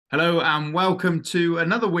Hello and welcome to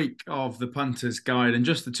another week of the Punters Guide, and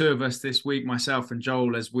just the two of us this week, myself and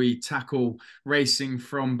Joel, as we tackle racing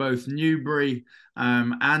from both Newbury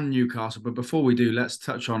and Newcastle. But before we do, let's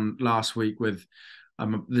touch on last week with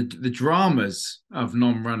the dramas of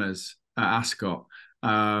non-runners at Ascot,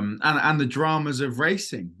 and the dramas of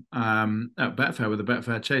racing at Betfair with the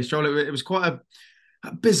Betfair Chase. Joel, it was quite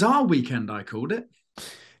a bizarre weekend, I called it.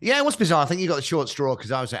 Yeah, it was bizarre. I think you got the short straw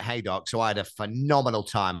because I was at Haydock, so I had a phenomenal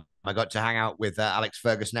time. I got to hang out with Alex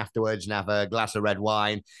Ferguson afterwards and have a glass of red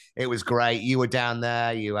wine. It was great. You were down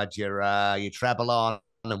there. You had your treble on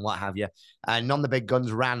and what have you, and none of the big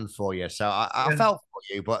guns ran for you. So I Yeah. felt for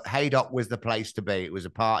you, but Haydock was the place to be. It was a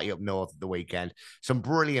party up north at the weekend. Some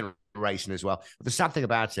brilliant racing as well. But the sad thing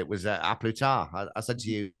about it was A Plus Tard. I said to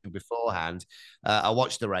you beforehand, I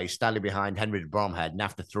watched the race standing behind Henry de Bromhead, and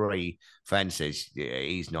after three fences,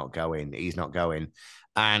 he's not going. He's not going.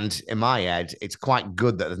 And in my head, it's quite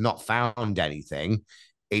good that they've not found anything.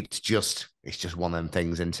 It's just one of them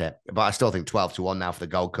things, isn't it? But I still think 12-1 now for the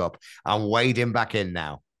Gold Cup. I'm wading back in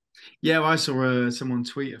now. Yeah, well, I saw someone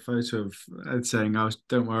tweet a photo of saying, "I was,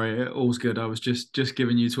 don't worry, all's good. I was just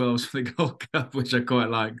giving you 12s for the Gold Cup," which I quite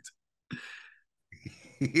liked.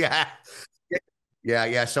 Yeah.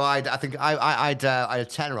 Yeah. So I had a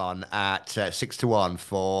tenner on at 6-1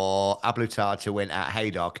 for A Plus Tard to win at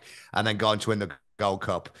Haydock and then gone to win the Gold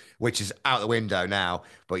Cup, which is out the window now.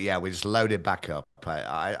 But yeah, we just loaded back up.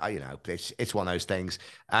 It's one of those things.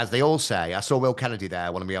 As they all say, I saw Will Kennedy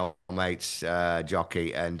there, one of my old mates,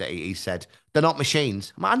 jockey, and he said they're not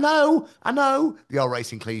machines. I know, the old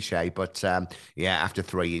racing cliche, but yeah, after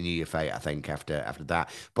three, you knew your fate. I think after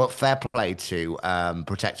that, but fair play to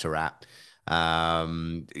Protectorat.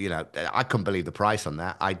 I couldn't believe the price on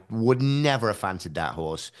that. I would never have fancied that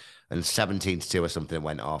horse. And 17-2 or something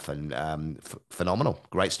went off, and phenomenal,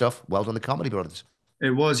 great stuff. Well done, the Comedy Brothers.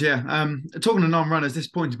 It was, yeah. Talking to non-runners,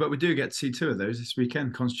 disappointed, but we do get to see two of those this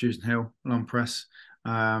weekend: Constitution Hill, Long Press.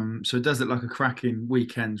 So it does look like a cracking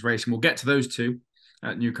weekend's race, and we'll get to those two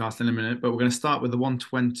at Newcastle in a minute. But we're going to start with the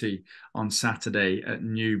 120 on Saturday at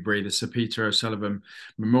Newbury, the Sir Peter O'Sullivan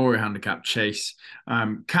Memorial Handicap Chase.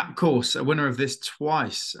 Cap Course, a winner of this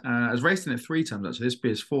twice, has raced in it three times actually. This will be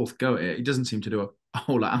his fourth go at it. He doesn't seem to do a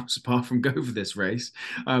whole lot else apart from go for this race.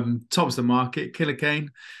 Tops the market. Killer Kane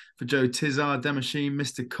for Joe Tizard, Demachine,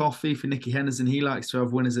 Mr. Coffee for Nicky Henderson. He likes to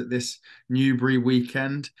have winners at this Newbury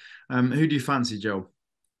weekend. Who do you fancy, Joe?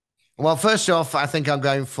 Well, first off, I think I'm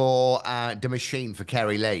going for the Machine for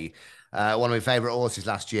Kerry Lee, one of my favourite horses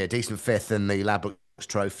last year. Decent fifth in the Ladbrokes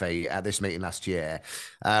Trophy at this meeting last year.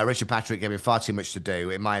 Richard Patrick gave me far too much to do,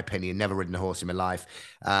 in my opinion. Never ridden a horse in my life,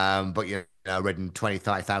 but ridden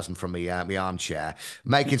 25,000 from my armchair,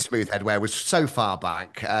 making smooth headway. Was so far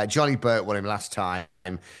back. Johnny Burt won him last time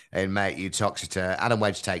in May at Utoxeter. Adam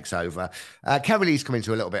Wedge takes over. Kerry Lee's come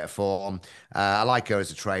into a little bit of form. I like her as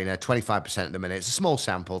a trainer. 25% at the minute. It's a small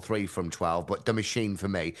sample, 3 from 12, but the Machine for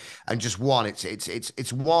me. And just one.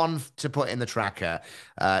 It's one to put in the tracker.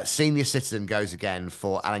 Senior Citizen goes again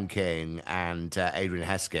for Alan King and Adrian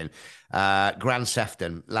Heskin. Grand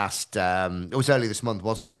Sefton last. It was early this month,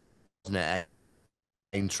 wasn't it?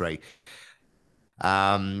 Aintree.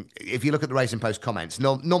 If you look at the Racing Post comments,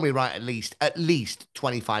 normally write at least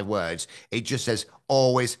 25 words. It just says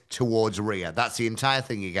always towards rear. That's the entire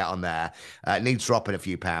thing you get on there. Needs dropping a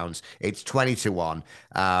few pounds. It's 20-1.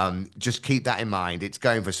 Just keep that in mind. It's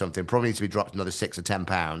going for something. Probably needs to be dropped another £6 or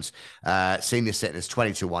 £10. Senior sitting is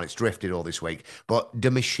 20-1. It's drifted all this week. But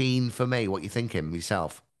the Machine for me, what you thinking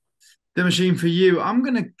yourself? The Machine for you. I'm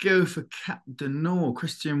going to go for Cap de Nor,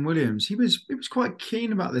 Christian Williams. He was quite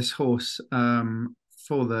keen about this horse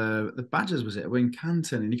for the Badgers, was it, at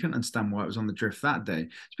Wincanton, and he couldn't understand why it was on the drift that day.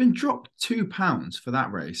 It's been dropped £2 for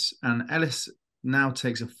that race, and Ellis now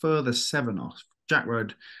takes a further seven off. Jack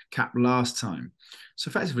rode Cap last time, so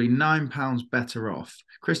effectively £9 better off.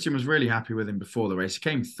 Christian was really happy with him before the race. He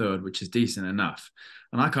came third, which is decent enough.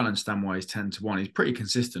 And I can't understand why he's 10-1. He's pretty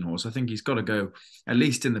consistent horse. I think he's got to go at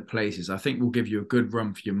least in the places. I think we'll give you a good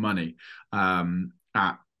run for your money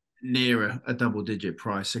at near a double-digit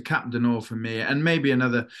price. So Cap de Nor for me. And maybe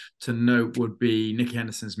another to note would be Nicky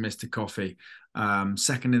Henderson's Mr. Coffee.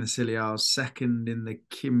 Second in the Silly Isles, second in the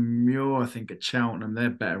Kim Muir, I think at Cheltenham. They're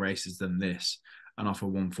better races than this. And off a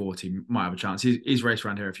 140 might have a chance. He's raced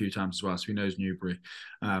around here a few times as well, so he knows Newbury.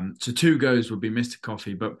 So two goes would be Mr.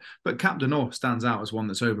 Coffee, but Cap de Nor stands out as one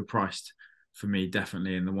that's overpriced for me,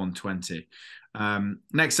 definitely in the 120.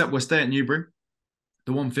 Next up, we'll stay at Newbury,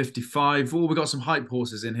 the 155. Oh, we've got some hype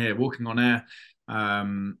horses in here. Walking on Air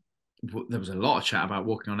there was a lot of chat about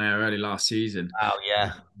walking on air early last season. Oh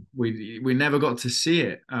yeah. We never got to see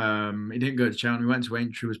it. He didn't go to Cheltenham. He went to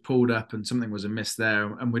Aintree, was pulled up, and something was amiss there.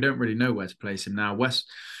 And we don't really know where to place him now. West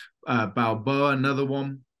Balboa, another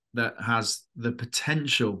one that has the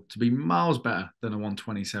potential to be miles better than a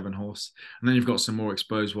 127 horse. And then you've got some more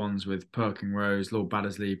exposed ones with Perkin Rose, Lord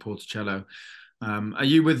Baddesley, Porticello. Are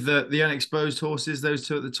you with the unexposed horses, those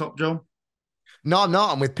two at the top, Joel? No, I'm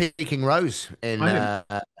not. I'm with Peking Rose I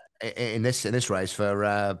am. in this race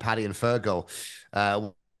for Paddy and Fergal.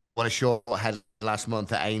 Won a short head last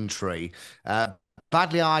month at Aintree.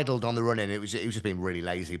 Badly idled on the run in. It was just being really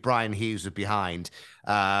lazy. Brian Hughes was behind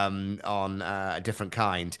on a different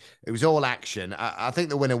kind. It was all action. I think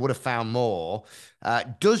the winner would have found more.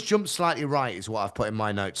 Does jump slightly right is what I've put in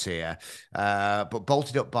my notes here, but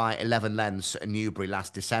bolted up by 11 lengths at Newbury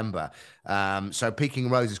last December. So Peking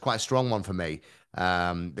Rose is quite a strong one for me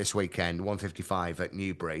this weekend, 155 at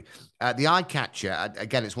Newbury. The eye catcher,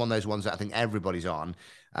 again, it's one of those ones that I think everybody's on.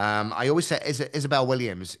 I always say Isabel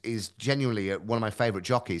Williams is genuinely one of my favourite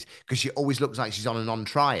jockeys because she always looks like she's on a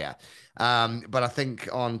non-trier. But I think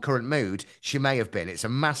on current mood, she may have been. It's a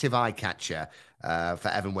massive eye catcher for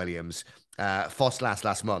Evan Williams. Foss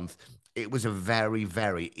last month. It was a very,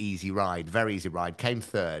 very easy ride. Very easy ride. Came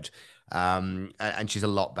third. And she's a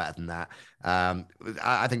lot better than that.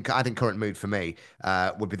 I think current mood for me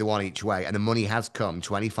would be the one each way. And the money has come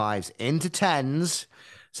 25s into 10s.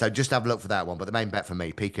 So just have a look for that one. But the main bet for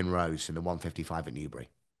me, Pekin Rose in the 155 at Newbury.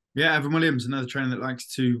 Yeah, Evan Williams, another trainer that likes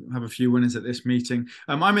to have a few winners at this meeting.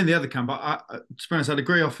 I'm in the other camp. To be honest, I'd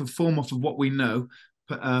agree off of what we know.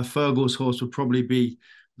 But Fergal's horse would probably be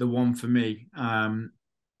the one for me.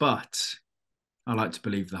 But I like to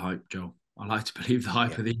believe the hype, Joel. I like to believe the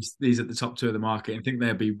hype of these at the top two of the market and think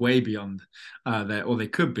they'll be way beyond or they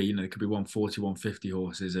could be, they could be 140, 150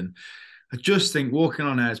 horses. And I just think Walking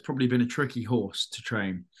on Air has probably been a tricky horse to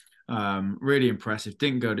train. Really impressive.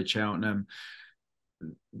 Didn't go to Cheltenham.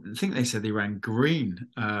 I think they said they ran green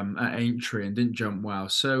at Aintree and didn't jump well.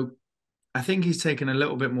 So I think he's taken a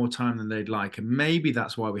little bit more time than they'd like. And maybe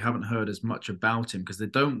that's why we haven't heard as much about him because they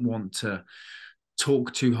don't want to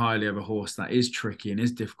talk too highly of a horse that is tricky and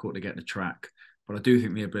is difficult to get the track. But I do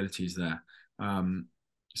think the ability is there.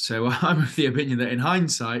 So I'm of the opinion that in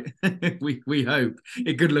hindsight, we hope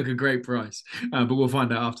it could look a great price, but we'll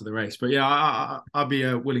find out after the race. But yeah, I'll be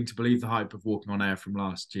willing to believe the hype of Walking on Air from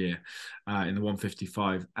last year in the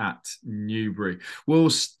 155 at Newbury. We'll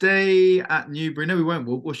stay at Newbury. No, we won't.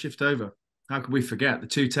 We'll shift over. How could we forget the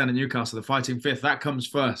 210 at Newcastle, the fighting fifth? That comes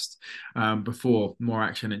first before more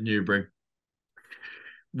action at Newbury.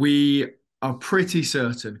 We are pretty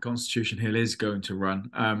certain Constitution Hill is going to run.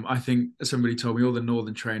 I think somebody told me all the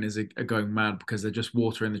Northern trainers are going mad because they're just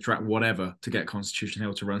watering the track, whatever, to get Constitution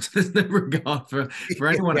Hill to run. So there's no regard for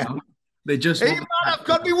anyone else. They just. Hey man, I've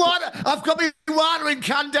got me water. I've got me watering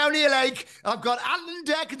can down here, like I've got Alan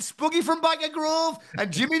Deck and Spuggy from Bagger Grove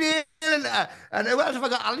and Jimmy Neal and who else have I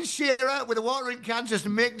got? Alan Shearer with a watering can, just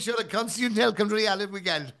making sure that Constitution Hill comes to the end of the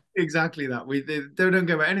weekend. Exactly that. They don't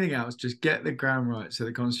go about anything else. Just get the ground right so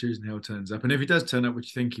the Constitution Hill turns up. And if he does turn up,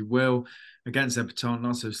 which you think he will, against Epatone,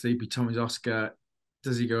 not so sleepy, Tommy's Oscar,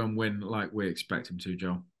 does he go and win like we expect him to,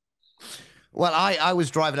 Joel? Well, I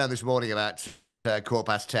was driving out this morning about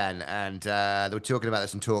 10:15, and they were talking about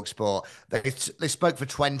this on Talk Sport. They spoke for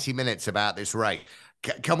 20 minutes about this race.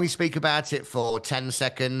 Can we speak about it for 10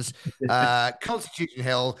 seconds? Constitution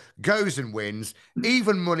Hill goes and wins.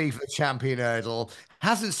 Even money for the champion hurdle.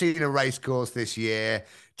 Hasn't seen a race course this year.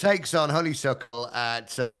 Takes on Honeysuckle at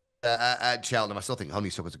Cheltenham. I still think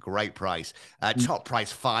Honeysuckle's a great price. Top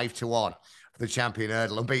price 5-1 for the champion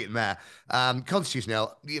hurdle. I'm beating there. Constitution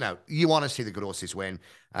Hill, you want to see the good horses win.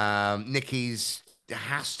 Nicky's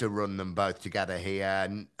has to run them both together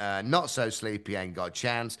here. Not So Sleepy ain't got a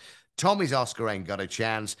chance. Tommy's Oscar ain't got a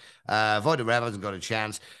chance. Voida Rev hasn't got a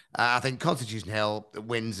chance. I think Constitution Hill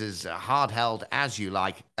wins as hard-held as you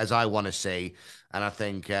like, as I want to see. And I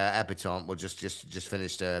think Epatone will just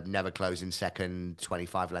finish never closing second,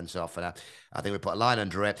 25 lengths off. And I think we put a line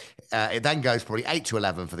under it. It then goes probably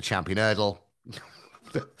 8-11 for the champion hurdle.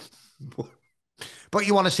 But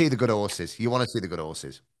you want to see the good horses.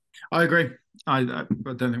 I agree. I don't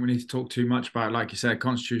think we need to talk too much about it. Like you said,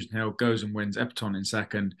 Constitution Hill goes and wins Epatone in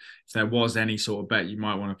second. If there was any sort of bet, you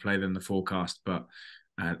might want to play them the forecast, but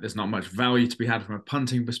there's not much value to be had from a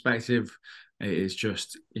punting perspective. It is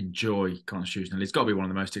just enjoy Constitution Hill. It's got to be one of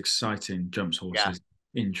the most exciting jumps horses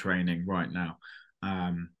in training right now.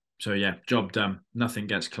 So yeah, job done. Nothing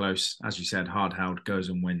gets close. As you said, hard held, goes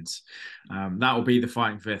and wins. That will be the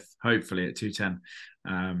fighting fifth, hopefully at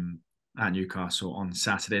 210 at Newcastle on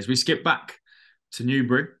Saturday. As we skip back to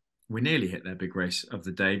Newbury, we nearly hit their big race of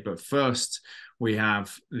the day. But first, we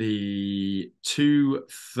have the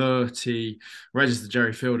 2:30 registered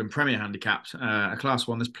Jerry Field and Premier handicapped, a Class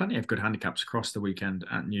 1. There's plenty of good handicaps across the weekend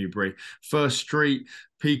at Newbury. First Street,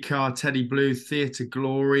 Picard, Teddy Blue, Theatre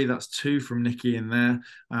Glory. That's 2 from Nicky in there.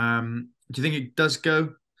 Do you think it does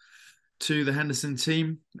go to the Henderson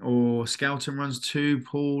team, or Skelton runs 2?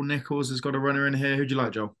 Paul Nichols has got a runner in here. Who do you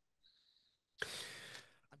like, Joel?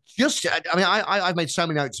 I've made so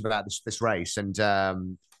many notes about this race, and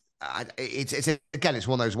it's again, it's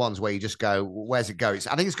one of those ones where you just go, where's it go? I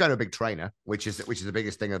think it's going to a big trainer, which is the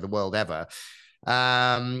biggest thing of the world ever.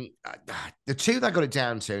 The 2 that got it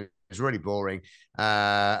down to is really boring.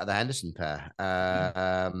 The Henderson pair,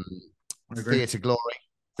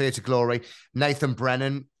 Theatre Glory, Nathan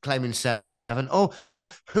Brennan claiming 7. Oh,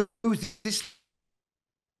 who's this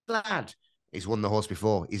lad? He's won the horse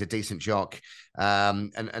before. He's a decent jock.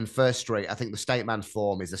 And First Street, I think the State Man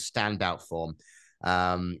form is a standout form.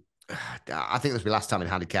 I think this will be last time in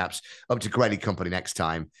handicaps. Up to Grady Company next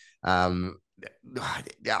time. I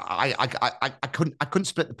couldn't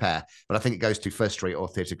split the pair, but I think it goes to First Street or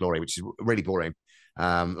Theatre Glory, which is really boring.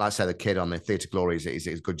 Like I say, the kid on the Theatre Glory is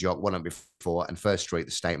a good jock. Won it before, and First Street,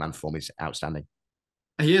 the State Man form is outstanding.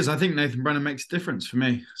 He is. I think Nathan Brennan makes a difference for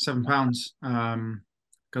me. £7.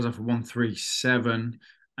 Goes off for 137,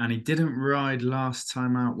 and he didn't ride last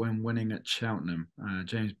time out when winning at Cheltenham.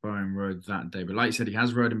 James Bowen rode that day, but like you said, he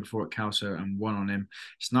has rode him before at Kelso and won on him.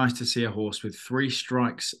 It's nice to see a horse with 3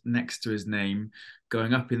 strikes next to his name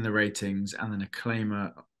going up in the ratings, and then a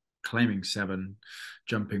claimer claiming 7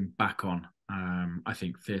 jumping back on. I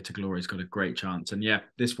think Theatre Glory's got a great chance, and yeah,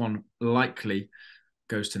 this one likely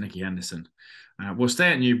goes to Nicky Henderson. We'll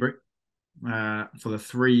stay at Newbury for the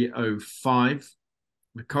 3:05.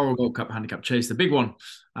 The Coral Gold Cup Handicap Chase, the big one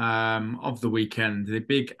of the weekend, the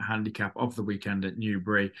big handicap of the weekend at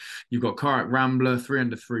Newbury. You've got Corach Rambler,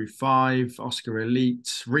 3 through 5, Oscar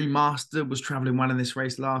Elite. Remastered was travelling well in this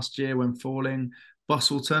race last year when falling.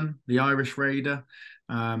 Busselton, the Irish Raider.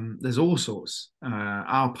 There's all sorts.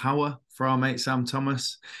 Our Power for our mate Sam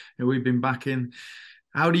Thomas, who we've been backing.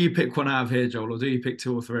 How do you pick one out of here, Joel, or do you pick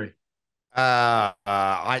 2 or 3? I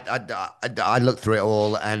looked through it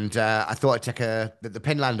all, and I thought I'd take the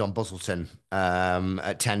pin land on Busselton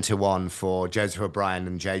at 10-1 for Joseph O'Brien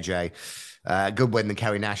and JJ. Good win the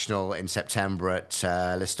Kerry National in September at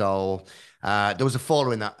Listowel. There was a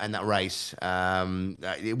faller in that race.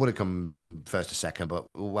 It would have come first or second, but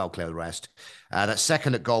well clear the rest. That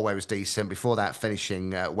second at Galway was decent. Before that,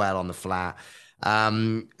 finishing well on the flat. So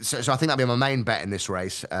I think that'll be my main bet in this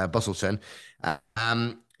race, Busselton.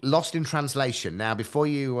 Lost in Translation. Now, before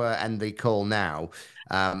you end the call now,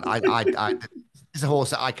 it's a horse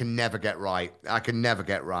that I can never get right. I can never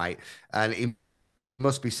get right. And he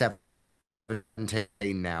must be 17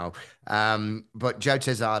 now. But Joe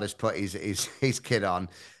Tezard has put his kid on,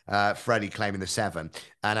 Freddie claiming the 7.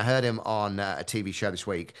 And I heard him on a TV show this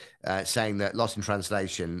week saying that Lost in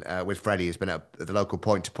Translation with Freddie has been at the local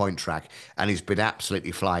point-to-point track, and he's been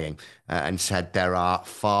absolutely flying, and said there are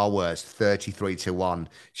far worse 33-1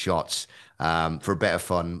 shots for a bit of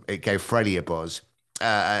fun. It gave Freddie a buzz.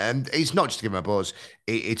 And it's not just to give him a buzz.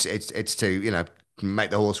 It's to,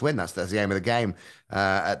 make the horse win. That's the aim of the game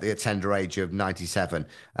at the tender age of 97.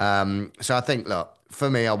 So I think, look, for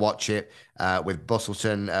me, I'll watch it with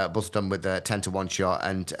Busselton with a 10-1 shot.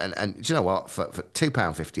 And do you know what? For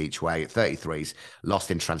 £2.50 each way, 33s,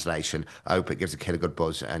 Lost in Translation. I hope it gives the kid a good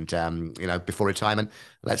buzz. And, before retirement,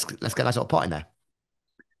 let's get that sort of pot in there.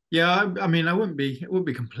 Yeah, I mean, it wouldn't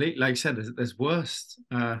be complete. Like I said, there's worse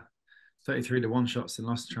 33-1 shots than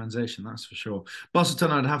Lost in Translation, that's for sure.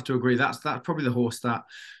 Busselton, I'd have to agree. That's probably the horse that,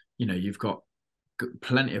 you've got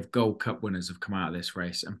plenty of Gold Cup winners have come out of this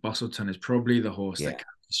race, and Busselton is probably the horse that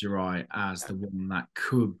catches your eye as the one that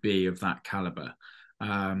could be of that caliber.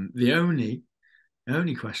 The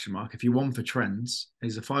only question mark, if you won for trends,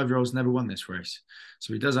 is the 5-year-old's never won this race,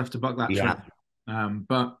 so he does have to buck that trend.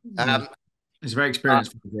 But he's a very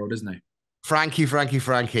experienced 5-year-old, isn't he? Frankie.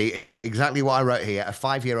 Exactly what I wrote here. A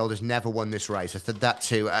 5-year-old has never won this race. I said that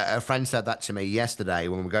to a friend, said that to me yesterday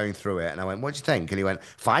when we were going through it, and I went, "What do you think?" And he went,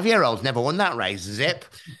 "5-year-olds never won that race, zip."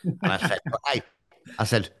 And I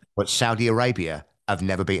said, "But Saudi Arabia have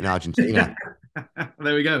never beaten Argentina."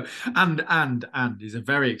 There we go. And he's a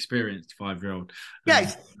very experienced 5-year-old.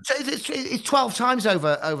 Yeah, it's 12 times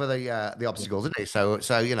over the obstacles, isn't it? So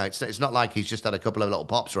it's not like he's just had a couple of little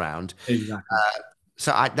pops around. Exactly.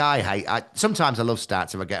 So sometimes I love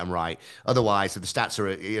stats if I get them right. Otherwise, if the stats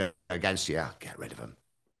are against you, I'll get rid of them.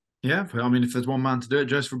 Yeah, I mean, if there's one man to do it,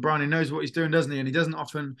 Joseph O'Brien, he knows what he's doing, doesn't he? And he doesn't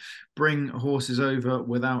often bring horses over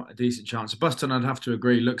without a decent chance. BUSSELTON, I'd have to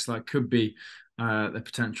agree, looks like could be the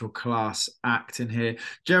potential class act in here.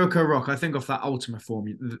 Jericho Rock, I think off that Ultima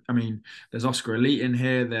form, I mean, there's Oscar Elite in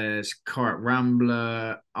here, there's Correct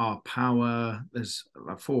Rambler, Our Power, there's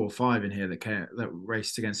like 4 or 5 in here that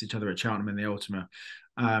raced against each other at Cheltenham in the Ultima.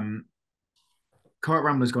 Um, Correct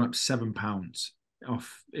Rambler's gone up £7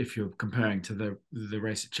 off if you're comparing to the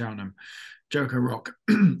race at Cheltenham. Jericho Rock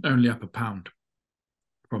only up £1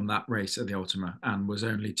 from that race at the Ultima and was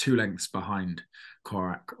only 2 lengths behind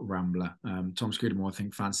Korak Rambler. Tom Scudamore, I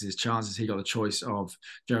think, fancies his chances. He got the choice of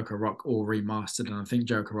Jericho Rock or Remastered, and I think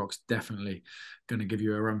Jericho Rock's definitely going to give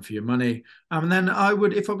you a run for your money. And then I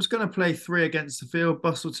would, if I was going to play 3 against the field,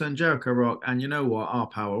 BUSSELTON, Jericho Rock, and you know what, Our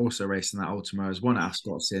Power also racing that Ultima, has won at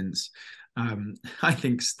Ascot since. I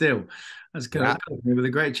think still as good with a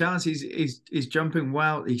great chance. He's jumping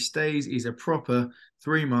well. He stays. He's a proper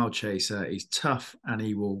 3 mile chaser. He's tough, and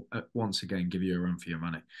he will once again give you a run for your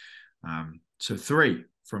money. So 3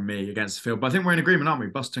 from me against the field. But I think we're in agreement, aren't we?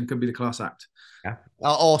 BUSSELTON could be the class act. Yeah.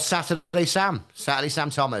 Or Saturday Sam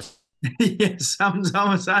Thomas. Yes, Sam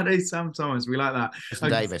Thomas, Saturday Sam Thomas. We like that.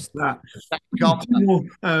 Davis. That.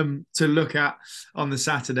 To look at on the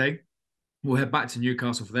Saturday. We'll head back to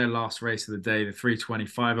Newcastle for their last race of the day, the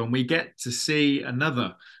 325, and we get to see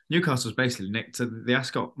another. Newcastle's basically nicked to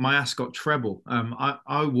the my Ascot treble.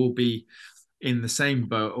 I will be in the same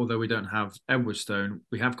boat, although we don't have Edwardstone.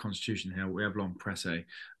 We have Constitution Hill, we have Long Presse.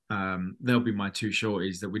 They'll be my 2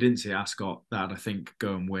 shorties that we didn't see at Ascot that I think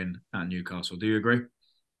go and win at Newcastle. Do you agree?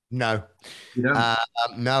 No. You don't?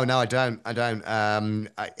 No, I don't.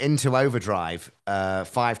 Into Overdrive,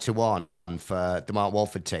 5-1 for the Mark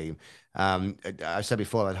Walford team. I said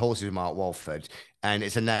before that horses with Mark Walford, and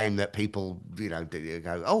it's a name that people,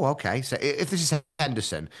 go, oh, okay. So if this is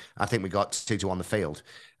Henderson, I think we got 2-1 the field,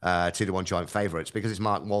 2-1 joint favourites because it's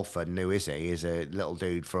Mark Walford. And who is he? He's a little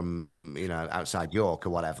dude from outside York or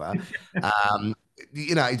whatever.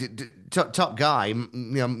 Top guy.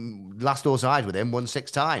 Last horse I had with him won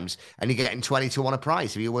 6 times, and you're getting 20-1 a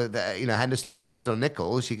price. If you were, Henderson or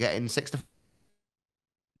Nichols, you're getting 6 to.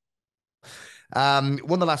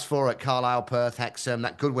 Won the last 4 at Carlisle, Perth, Hexham.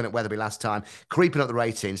 That good win at Wetherby last time. Creeping up the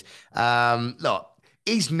ratings. Look,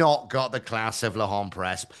 he's not got the class of Le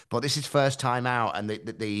Press, but this is first time out, and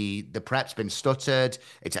the prep's been stuttered.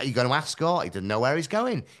 You're going to Ascot. He doesn't know where he's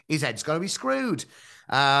going. His head's going to be screwed.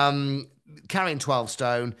 Carrying 12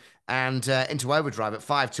 stone and into Overdrive at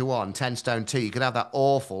 5-1, 10 stone 2. You could have that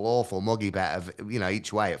awful muggy bet of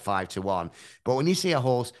each way at 5-1. But when you see a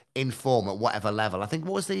horse in form at whatever level, I think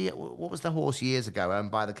what was the horse years ago owned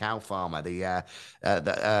by the cow farmer,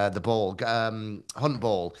 the ball Hunt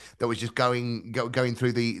Ball, that was just going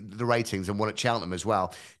through the ratings and won at Cheltenham as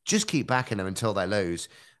well. Just keep backing them until they lose.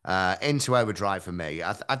 Into Overdrive for me.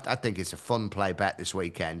 I think it's a fun play bet this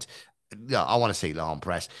weekend. Yeah, I want to see Lawn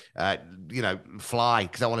Press, fly,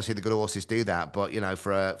 because I want to see the good horses do that. But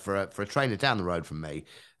for a trainer down the road from me,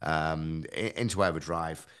 into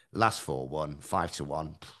Overdrive, last 4-1,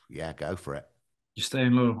 5-1, yeah, go for it. You're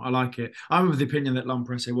staying loyal. I like it. I'm of the opinion that Long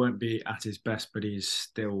Presse won't be at his best, but he's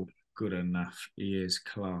still good enough. He is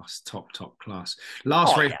class, top class.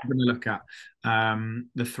 Last race we're going to look at,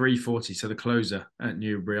 the 340, so the closer at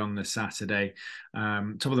Newbury on the Saturday.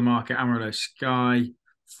 Top of the market, Amarillo Sky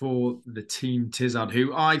for the Team Tizard,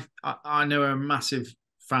 who I know are a massive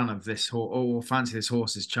fan of this horse, or fancy this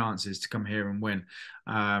horse's chances to come here and win.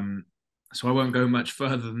 So I won't go much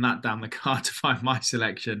further than that down the card to find my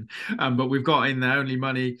selection. But we've got in there Only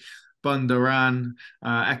Money, Bundoran,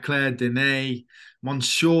 Eclair Dene,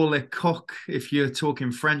 Monsieur Lecoq. If you're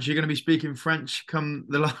talking French, you're going to be speaking French come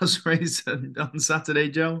the last race on Saturday,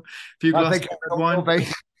 Joe. A few glasses of wine.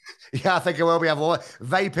 Yeah, I think it will be. Have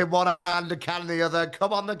vape in one hand, a can in the other.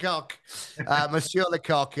 Come on, the cock. Monsieur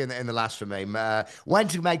Lecoq in the last for me.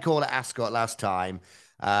 Went to make all at Ascot last time.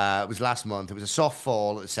 It was last month. It was a soft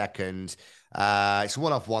fall at the second. It's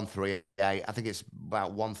one off 138. I think it's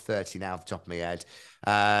about 130 now off the top of my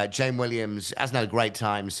head. Jane Williams hasn't had a great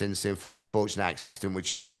time since the unfortunate accident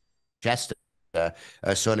with Chester.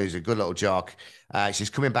 Her son, who's a good little jock. She's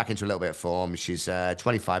coming back into a little bit of form. She's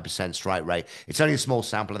 25% strike rate. It's only a small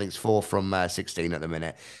sample. I think it's 4 from 16 at the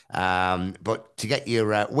minute. But to get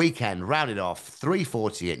your weekend rounded off,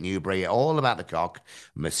 340 at Newbury, all about the cock,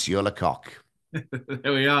 Monsieur Lecoq.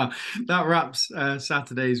 There we are. That wraps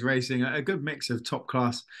Saturday's racing. A good mix of top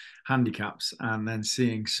class handicaps, and then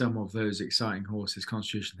seeing some of those exciting horses,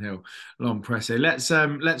 Constitution Hill, Long Presse.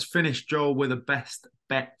 Let's finish, Joel, with a best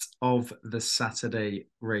bet of the Saturday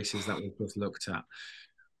races that we've just looked at.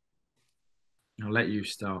 I'll let you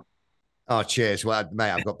start. Oh, cheers. Well,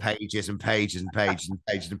 mate, I've got pages and pages and pages and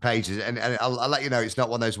pages and pages. And I'll let you know it's not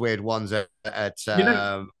one of those weird ones at You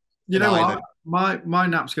know, you an know island. what? My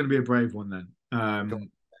nap's going to be a brave one then.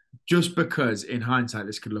 Just because in hindsight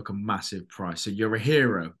this could look a massive price. So you're a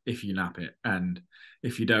hero if you nap it, and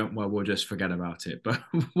if you don't, well, we'll just forget about it. But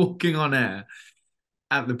walking on air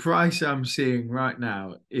at the price I'm seeing right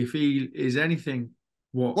now, if he is anything,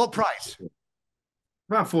 What price?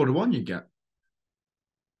 about 4-1 you get.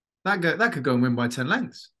 That could go and win by 10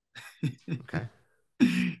 lengths. Okay.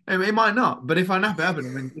 I mean, it might not, but if I nap it up, I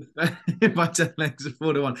mean, if I 10 lengths of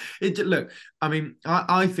 4-1, look. I mean,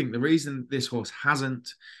 I think the reason this horse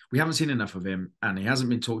we haven't seen enough of him, and he hasn't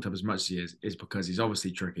been talked up as much as he is because he's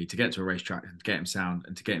obviously tricky to get to a racetrack and to get him sound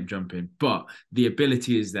and to get him jumping. But the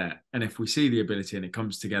ability is there, and if we see the ability and it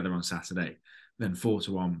comes together on Saturday, then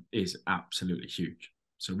 4-1 is absolutely huge.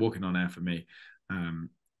 So walking on air for me,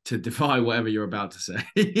 to defy whatever you're about to say.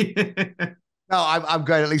 No, I'm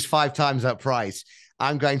going at least 5 times that price.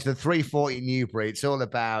 I'm going to the 340 Newbury. It's all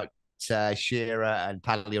about Shearer and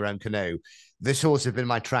paddle your own canoe. This horse has been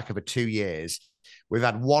my tracker for 2 years. We've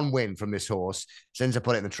had one win from this horse since I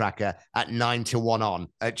put it in the tracker at 9-1 on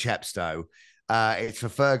at Chepstow. It's for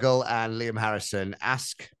Fergal and Liam Harrison.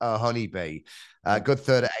 Ask a Honeybee. Good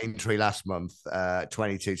third at Aintree last month,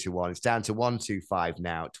 22-1. It's down to 125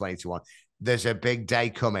 now, 20-1. There's a big day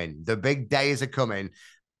coming. The big days are coming.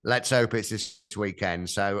 Let's hope it's this weekend.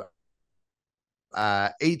 So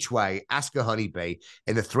each way, Ask a Honeybee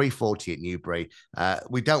in the 340 at Newbury.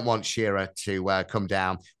 We don't want Shearer to come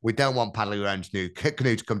down. We don't want Paddle Your Own Canoe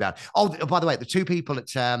to come down. Oh, by the way, the two people at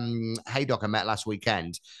Haydock I met last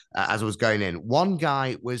weekend as I was going in, one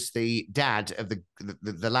guy was the dad of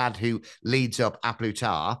the lad who leads up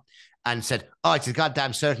Aplutar and said, oh, it's a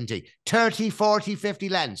goddamn certainty. 30, 40, 50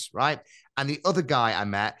 lengths, right? And the other guy I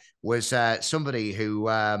met was somebody who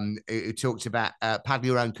talked about Paddle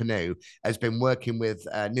Your Own Canoe, has been working with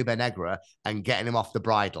Nube Negra and getting him off the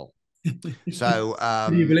bridle. So,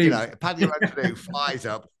 Paddle Your Own Canoe flies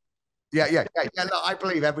up. Yeah. Look, I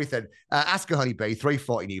believe everything. Ask a Honeybee,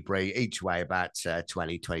 340 Newbury, each way about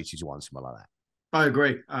 20, 22-1, something like that. I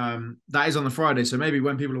agree. That is on the Friday, so maybe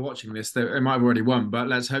when people are watching this, they might have already won. But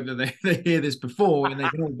let's hope that they hear this before and they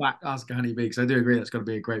can all back Ask a Honeybee, because I do agree that's going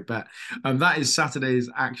to be a great bet. That is Saturday's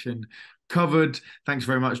action covered. Thanks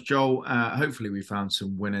very much, Joel. Hopefully we found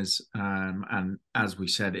some winners. And as we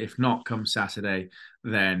said, if not come Saturday,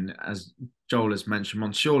 then as Joel has mentioned,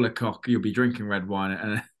 Monsieur LECOQ, you'll be drinking red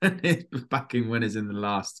wine and backing winners in the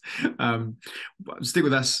last. Stick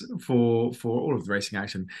with us for all of the racing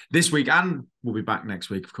action this week, and we'll be back next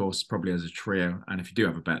week, of course, probably as a trio. And if you do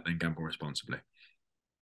have a bet, then gamble responsibly.